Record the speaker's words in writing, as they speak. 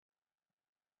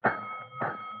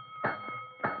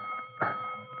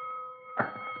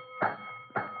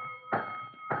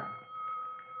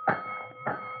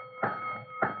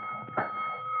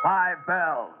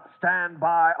bell. Stand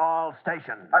by all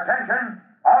stations. Attention,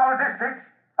 all districts.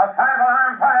 A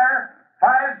 5-alarm fire.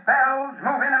 5 bells.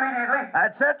 Move in immediately.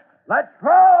 That's it. Let's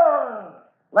roll.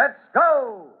 Let's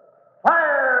go.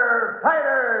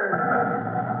 Firefighters!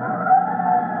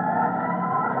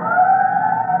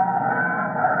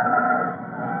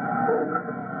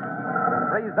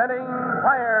 Presenting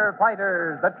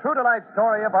Firefighters, the true-to-life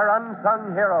story of our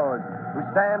unsung heroes who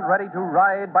stand ready to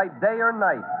ride by day or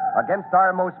night against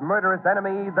our most murderous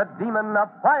enemy, the demon of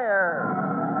fire.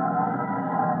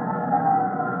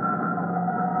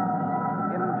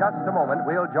 In just a moment,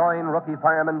 we'll join rookie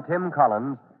fireman Tim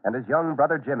Collins and his young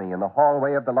brother Jimmy in the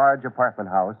hallway of the large apartment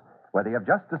house where they have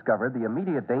just discovered the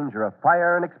immediate danger of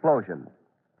fire and explosion.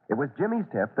 It was Jimmy's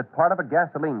tip that part of a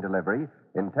gasoline delivery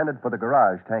intended for the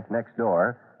garage tank next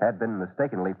door had been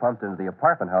mistakenly pumped into the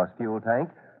apartment house fuel tank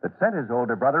that sent his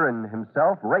older brother and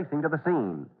himself racing to the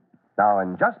scene. Now,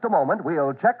 in just a moment,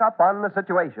 we'll check up on the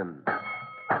situation.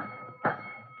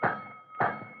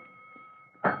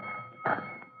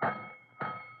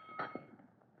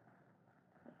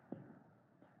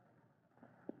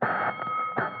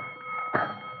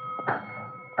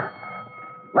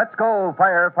 Let's go,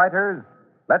 firefighters.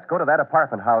 Let's go to that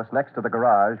apartment house next to the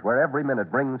garage where every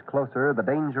minute brings closer the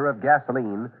danger of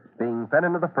gasoline being fed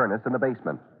into the furnace in the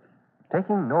basement.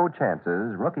 Taking no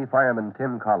chances, rookie fireman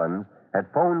Tim Collins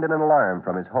had phoned in an alarm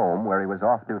from his home where he was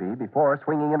off duty before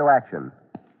swinging into action.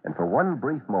 And for one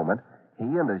brief moment, he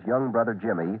and his young brother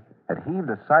Jimmy had heaved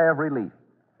a sigh of relief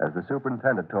as the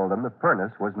superintendent told them the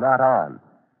furnace was not on.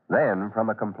 Then, from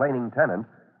a complaining tenant,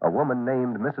 a woman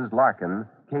named Mrs. Larkin,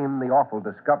 came the awful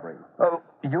discovery. Oh,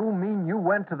 you mean you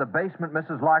went to the basement,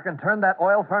 Mrs. Larkin, turned that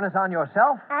oil furnace on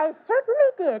yourself? I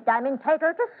certainly did. I'm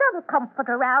entitled to some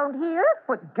comfort around here.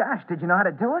 But gosh, did you know how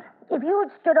to do it? If you had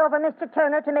stood over Mr.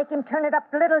 Turner to make him turn it up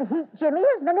a little heat, Jimmy,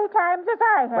 as many times as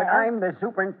I have. But I'm the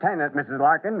superintendent, Mrs.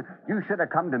 Larkin. You should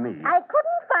have come to me. I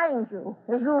couldn't find you,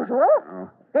 as usual. Oh.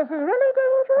 This is really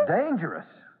dangerous. Dangerous?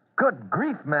 Good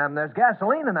grief, ma'am. There's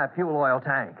gasoline in that fuel oil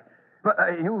tank. But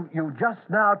you just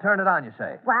now turned it on, you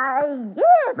say? Why,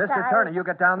 yes, Mr. Turner, you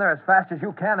get down there as fast as you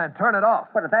can and turn it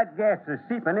off. But if that gas is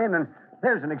seeping in and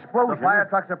there's an explosion... The fire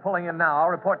trucks are pulling in now.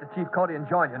 I'll report to Chief Cody and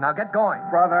join you. Now get going.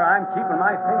 Brother, I'm keeping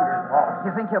my fingers crossed.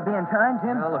 You think you'll be in time,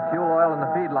 Tim? Well, the fuel oil in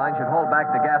the feed line should hold back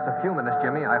the gas a few minutes,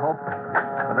 Jimmy, I hope.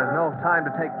 But there's no time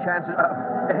to take chances.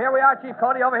 Here we are, Chief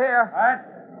Cody, over here. All right.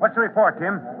 What's the report,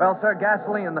 Tim? Well, sir,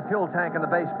 gasoline in the fuel tank in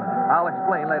the basement. I'll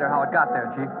explain later how it got there,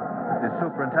 Chief. The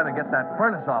superintendent gets that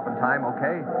furnace off in time,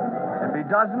 okay? If he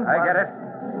doesn't... I get it.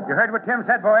 You heard what Tim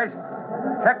said, boys.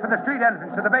 Check for the street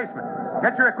entrance to the basement.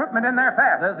 Get your equipment in there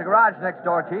fast. There's a garage next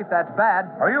door, Chief. That's bad.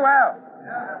 Oh, you, Al?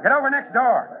 Get over next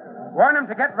door. Warn them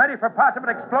to get ready for possible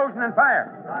explosion and fire.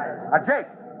 Jake,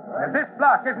 if this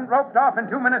block isn't roped off in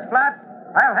 2 minutes flat,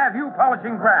 I'll have you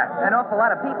polishing grass. An awful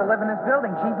lot of people live in this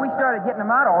building, Chief. We started getting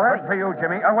them out already. Good for you,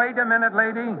 Jimmy. Wait a minute,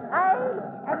 lady.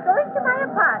 I'm going to my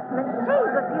apartment, save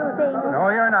a few things.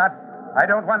 No, you're not. I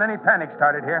don't want any panic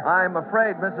started here. I'm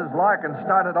afraid Mrs. Larkin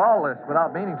started all this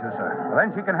without meaning to, sir. Well,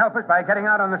 then she can help us by getting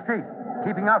out on the street,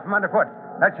 keeping out from underfoot.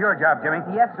 That's your job, Jimmy.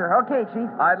 Yes, sir. Okay, Chief.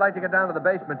 I'd like to get down to the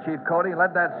basement, Chief Cody, and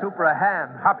let that super a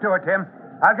hand. Hop to it, Tim.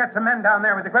 I'll get some men down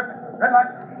there with equipment. Good luck.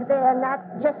 They're not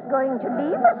just going to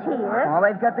leave us here. Well,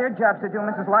 they've got their jobs to do,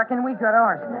 Mrs. Larkin. We've got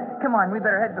ours. Come on, we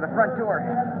better head for the front door.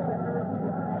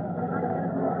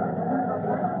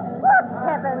 Good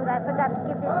heavens, I forgot to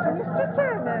give this to Mr.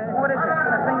 Turner. What is it?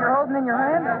 That thing you're holding in your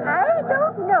hand? I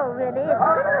don't know, really. It's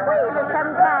a little wheel of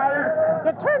some kind.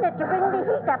 You turn it to bring the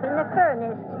heat up in the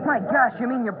furnace. My gosh, you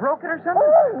mean you broke it or something?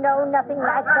 Oh, no, nothing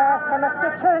like that. I must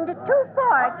have turned it too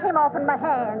far. It came off in my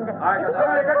hand.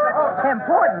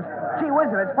 Important? Gee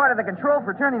whiz, if it's part of the control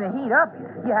for turning the heat up,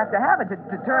 you have to have it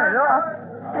to turn it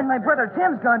off. And my brother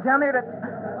Tim's gone down there to...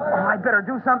 Oh, I'd better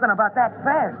do something about that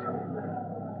fast.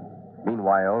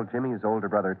 Meanwhile, Jimmy's older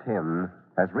brother Tim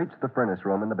has reached the furnace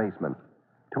room in the basement.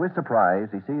 To his surprise,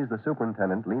 he sees the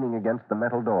superintendent leaning against the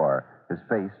metal door, his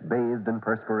face bathed in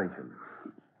perspiration.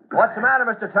 What's the matter,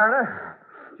 Mr. Turner?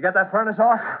 Did you get that furnace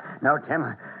off? No, Tim.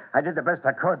 I did the best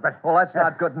I could, but... Well, that's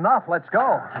not good enough. Let's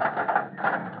go.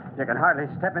 You can hardly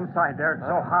step inside there. It's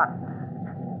so hot.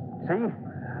 See?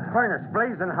 Furnace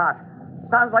blazing hot.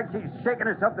 Sounds like she's shaking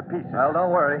herself to pieces. Well,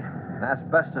 don't worry.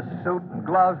 Asbestos suit and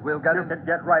gloves, we'll get You it. could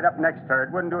get right up next to her.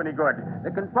 It wouldn't do any good.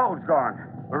 The control's gone.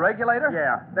 The regulator?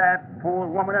 Yeah, that fool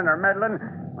woman and her meddling.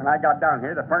 When I got down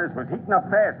here, the furnace was heating up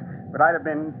fast, but I'd have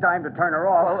been time to turn her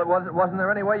off. Well, wasn't there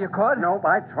any way you could? Nope,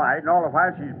 I tried, and all the while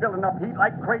she's building up heat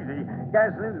like crazy.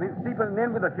 Gasoline's been seeping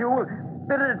in with the fuel,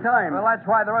 bit at a time. Well, that's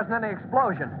why there wasn't any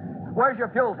explosion. Where's your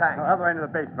fuel tank? Other end of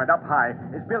the basement, up high.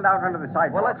 It's built out under the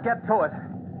sidewalk. Well, let's get to it.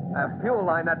 That fuel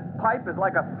line, that pipe is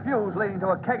like a fuse leading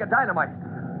to a keg of dynamite.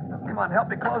 Come on, help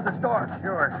me close this door.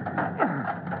 Sure.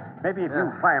 Maybe if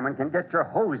you firemen can get your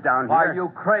hose down here. Are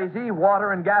you crazy?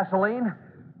 Water and gasoline?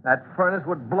 That furnace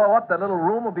would blow up. That little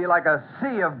room would be like a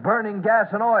sea of burning gas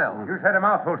and oil. You said a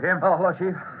mouthful, Tim. Oh, hello,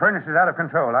 Chief. Furnace is out of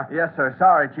control, huh? Yes, sir.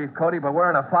 Sorry, Chief Cody, but we're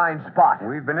in a fine spot.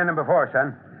 We've been in them before,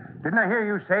 son. Didn't I hear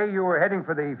you say you were heading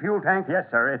for the fuel tank? Yes,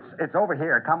 sir. It's over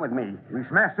here. Come with me. We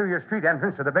smashed through your street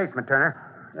entrance to the basement, Turner.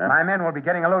 Yeah. My men will be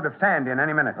getting a load of sand in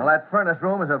any minute. Well, that furnace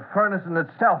room is a furnace in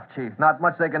itself, Chief. Not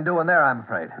much they can do in there, I'm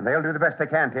afraid. They'll do the best they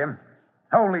can, Tim.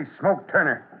 Holy smoke,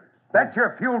 Turner. That's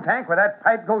your fuel tank where that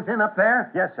pipe goes in up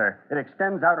there? Yes, sir. It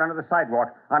extends out under the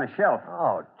sidewalk on a shelf.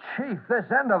 Oh, Chief, this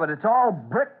end of it's all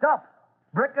bricked up.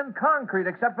 Brick and concrete,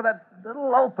 except for that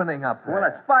little opening up there. Well,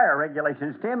 it's fire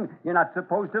regulations, Tim. You're not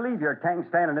supposed to leave your tank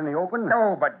standing in the open.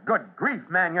 No, but good grief,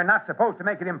 man. You're not supposed to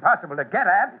make it impossible to get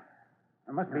at.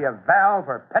 There must be a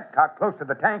valve or petcock close to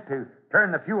the tank to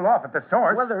turn the fuel off at the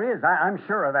source. Well, there is. I'm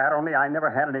sure of that, only I never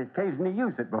had any occasion to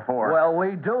use it before. Well,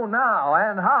 we do now,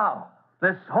 and how?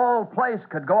 This whole place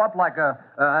could go up like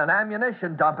an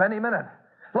ammunition dump any minute.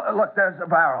 Look, there's a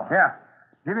barrel. Yeah.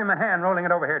 Give him a hand rolling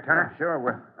it over here, Turner. Yeah, sure.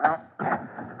 Now,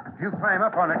 if you climb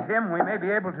up on it, Tim, we may be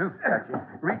able to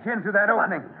reach into that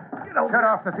opening. Shut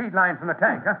off the feed line from the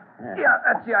tank, huh? Yeah,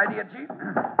 that's the idea, Chief.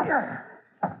 Yeah.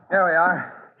 There we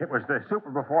are. It was the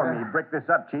super before me bricked this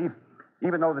up, Chief.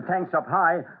 Even though the tank's up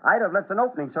high, I'd have left an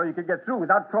opening so you could get through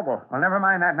without trouble. Well, never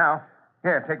mind that now.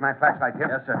 Here, take my flashlight, Tim.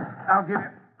 Yes, sir. I'll give you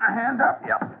a hand up.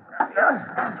 Yep.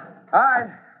 All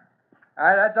right. All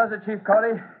right, that does it, Chief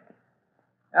Cody.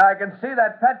 I can see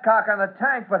that petcock on the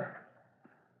tank, but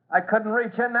I couldn't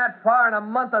reach in that far in a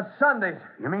month of Sundays.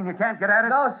 You mean you can't get at it?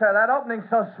 No, sir. That opening's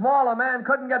so small a man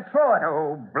couldn't get through it.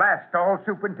 Oh, blast all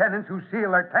superintendents who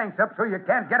seal their tanks up so you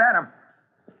can't get at them.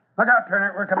 Look out,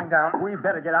 Turner. We're coming down. We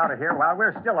better get out of here while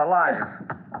we're still alive.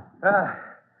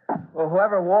 Well,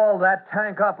 whoever walled that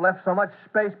tank up left so much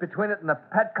space between it and the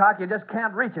petcock, you just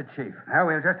can't reach it, Chief. Well,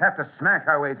 we'll just have to smash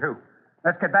our way through.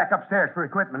 Let's get back upstairs for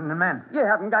equipment and men. You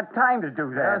haven't got time to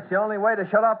do that. That's the only way to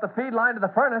shut off the feed line to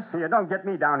the furnace. You don't get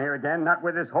me down here again, not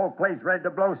with this whole place ready to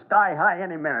blow sky high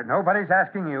any minute. Nobody's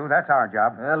asking you. That's our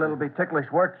job. Well, it'll be ticklish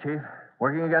work, Chief.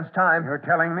 Working against time. You're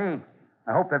telling me.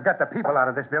 I hope they've got the people out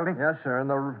of this building. Yes, sir, and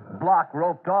the block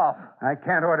roped off. I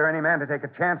can't order any man to take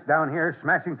a chance down here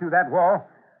smashing through that wall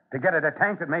to get at a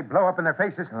tank that may blow up in their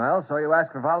faces. Well, so you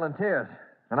ask for volunteers.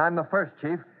 And I'm the first,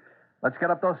 Chief. Let's get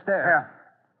up those stairs. Yeah.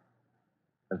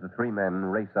 As the three men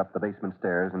race up the basement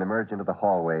stairs and emerge into the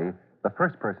hallway, the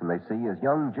first person they see is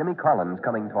young Jimmy Collins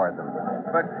coming toward them.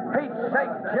 For Pete's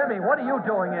sake, Jimmy, what are you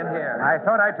doing in here? I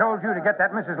thought I told you to get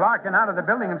that Mrs. Larkin out of the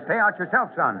building and stay out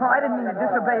yourself, son. Oh, I didn't mean to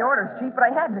disobey orders, Chief, but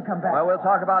I had to come back. Well, we'll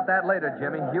talk about that later,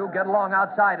 Jimmy. You get along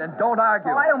outside and don't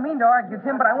argue. Oh, I don't mean to argue,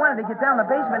 Tim, but I wanted to get down the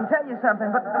basement and tell you something.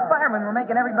 But the firemen were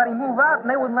making everybody move out, and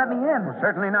they wouldn't let me in. Well,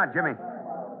 certainly not, Jimmy.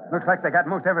 Looks like they got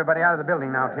most everybody out of the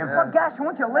building now, Tim. Well, gosh,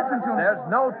 won't you listen to me? There's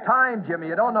no time, Jimmy.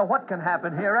 You don't know what can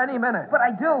happen here any minute. But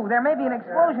I do. There may be an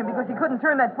explosion because you couldn't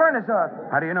turn that furnace off.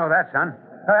 How do you know that, son?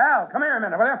 Al, come here a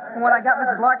minute, will you? When I got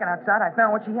Mrs. Larkin outside, I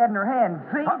found what she had in her hand.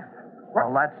 See?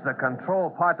 Well, that's the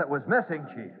control part that was missing,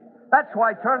 Chief. That's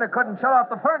why Turner couldn't shut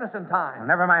off the furnace in Well, time.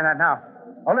 never mind that now.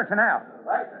 Oh, listen, Al.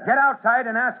 Get outside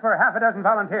and ask for half a dozen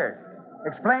volunteers.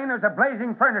 Explain there's a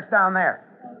blazing furnace down there,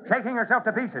 shaking herself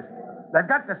to pieces. They've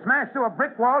got to smash through a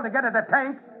brick wall to get at a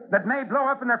tank that may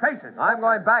blow up in their faces. I'm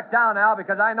going back down, Al,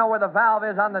 because I know where the valve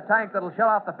is on the tank that'll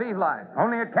shut off the feed line.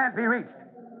 Only it can't be reached.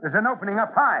 There's an opening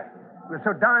up high. It's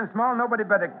so darn small, nobody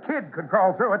but a kid could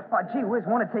crawl through it. Oh, gee whiz,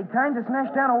 won't it take time to smash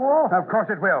down a wall? Of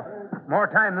course it will. More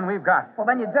time than we've got. Well,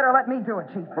 then you'd better let me do it,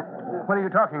 Chief. What are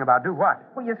you talking about? Do what?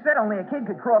 Well, you said only a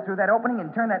kid could crawl through that opening and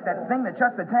turn that thing that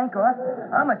shuts the tank off.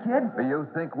 I'm a kid.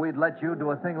 You think we'd let you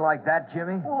do a thing like that,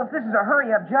 Jimmy? Well, if this is a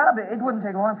hurry-up job, it wouldn't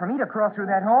take long for me to crawl through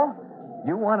that hole.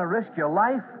 You want to risk your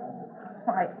life?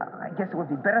 Well, I guess it would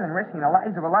be better than risking the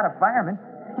lives of a lot of firemen.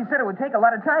 You said it would take a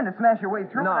lot of time to smash your way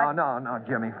through. No,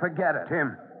 Jimmy. Forget it.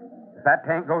 Tim, if that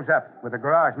tank goes up with the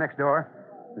garage next door,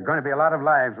 there's going to be a lot of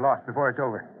lives lost before it's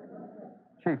over.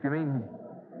 Chief, you mean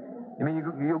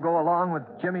you go along with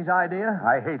Jimmy's idea?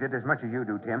 I hate it as much as you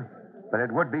do, Tim, but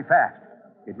it would be fast.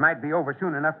 It might be over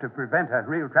soon enough to prevent a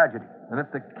real tragedy. And if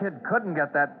the kid couldn't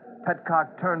get that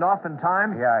petcock turned off in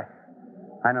time? Yeah,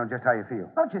 I know just how you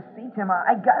feel. Don't you see, Tim?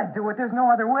 I gotta do it. There's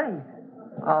no other way.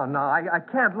 Oh, no, I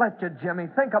can't let you, Jimmy.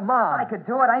 Think of Mom. I could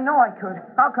do it. I know I could.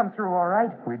 I'll come through all right.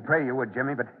 We'd pray you would,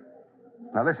 Jimmy, but...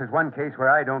 Now, this is one case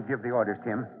where I don't give the orders,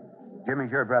 Tim.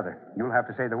 Jimmy's your brother. You'll have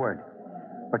to say the word.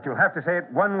 But you'll have to say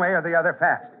it one way or the other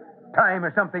fast. Time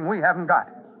is something we haven't got.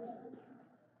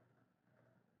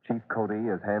 Chief Cody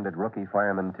has handed rookie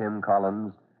fireman Tim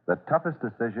Collins the toughest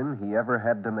decision he ever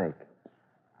had to make.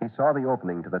 He saw the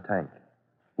opening to the tank.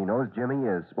 He knows Jimmy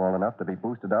is small enough to be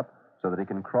boosted up so that he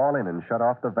can crawl in and shut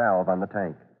off the valve on the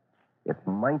tank. It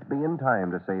might be in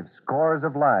time to save scores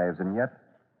of lives, and yet,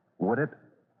 would it?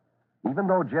 Even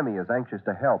though Jimmy is anxious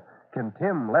to help, can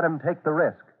Tim let him take the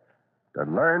risk? To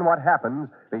learn what happens,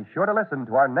 be sure to listen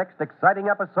to our next exciting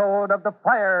episode of the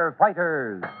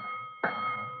Firefighters.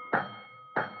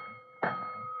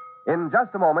 In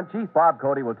just a moment, Chief Bob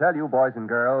Cody will tell you, boys and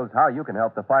girls, how you can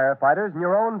help the firefighters in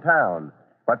your own town.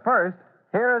 But first,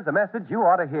 here's a message you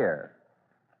ought to hear.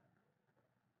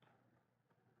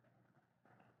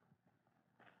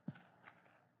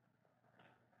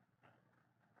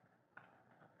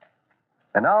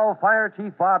 And now, Fire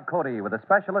Chief Bob Cody with a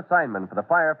special assignment for the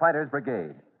Firefighters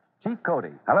Brigade. Chief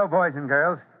Cody. Hello, boys and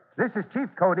girls. This is Chief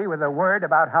Cody with a word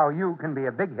about how you can be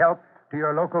a big help to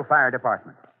your local fire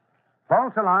department.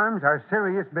 False alarms are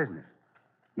serious business.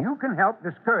 You can help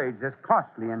discourage this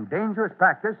costly and dangerous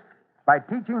practice by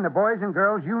teaching the boys and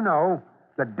girls you know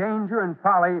the danger and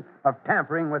folly of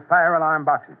tampering with fire alarm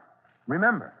boxes.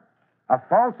 Remember, a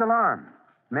false alarm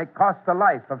may cost the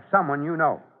life of someone you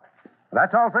know.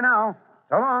 That's all for now.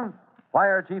 So long.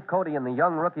 Fire Chief Cody and the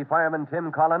young rookie fireman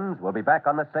Tim Collins will be back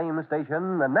on the same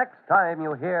station the next time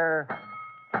you hear.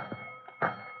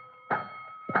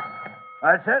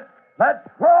 That's it. Let's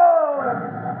roll!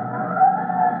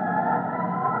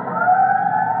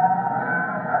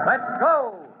 Let's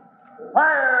go!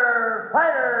 Firefighters!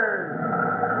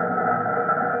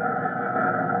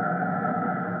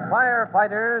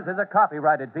 Firefighters is a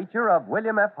copyrighted feature of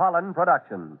William F. Holland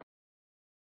Productions.